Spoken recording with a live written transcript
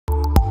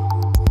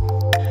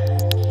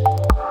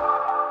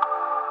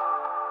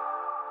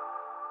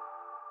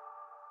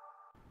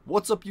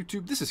What's up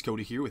YouTube, this is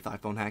Cody here with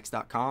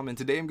iPhoneHacks.com, and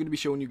today I'm going to be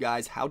showing you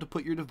guys how to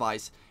put your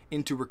device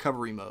into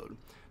recovery mode.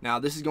 Now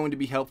this is going to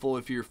be helpful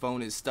if your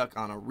phone is stuck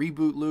on a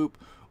reboot loop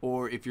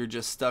or if you're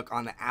just stuck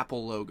on the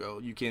Apple logo.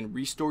 You can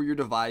restore your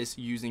device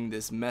using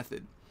this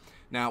method.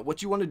 Now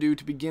what you want to do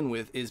to begin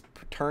with is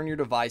turn your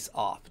device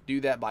off. Do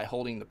that by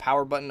holding the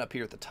power button up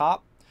here at the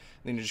top.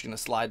 Then you're just going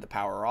to slide the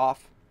power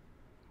off.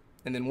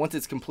 And then once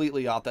it's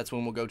completely off, that's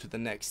when we'll go to the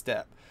next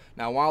step.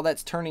 Now while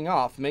that's turning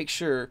off, make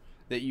sure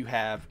that you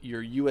have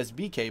your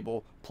USB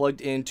cable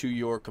plugged into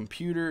your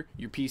computer,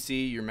 your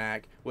PC, your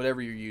Mac,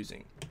 whatever you're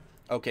using.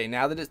 Okay,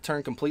 now that it's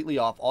turned completely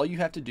off, all you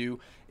have to do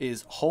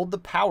is hold the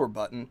power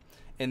button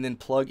and then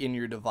plug in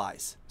your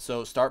device.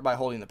 So start by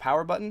holding the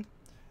power button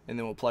and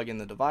then we'll plug in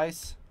the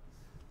device.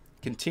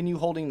 Continue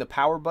holding the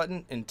power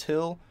button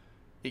until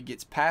it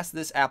gets past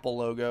this Apple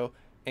logo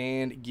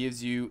and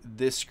gives you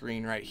this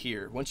screen right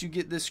here. Once you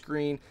get this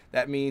screen,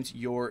 that means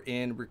you're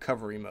in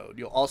recovery mode.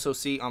 You'll also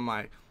see on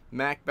my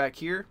Mac back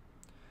here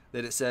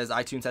that it says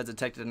iTunes has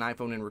detected an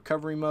iPhone in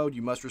recovery mode.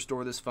 You must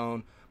restore this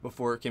phone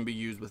before it can be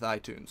used with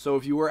iTunes. So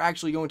if you were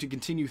actually going to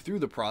continue through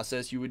the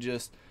process, you would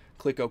just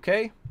click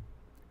OK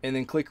and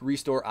then click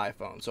Restore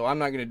iPhone. So I'm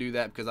not going to do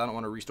that because I don't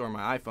want to restore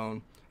my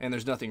iPhone, and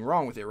there's nothing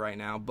wrong with it right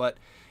now. But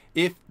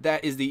if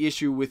that is the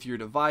issue with your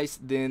device,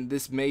 then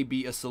this may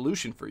be a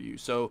solution for you.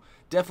 So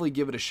definitely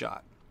give it a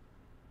shot.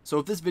 So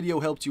if this video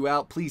helped you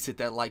out, please hit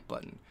that like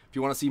button. If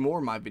you want to see more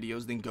of my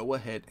videos, then go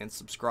ahead and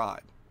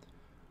subscribe.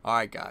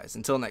 Alright guys,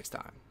 until next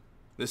time.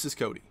 This is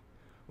Cody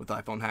with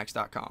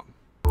iPhoneHacks.com.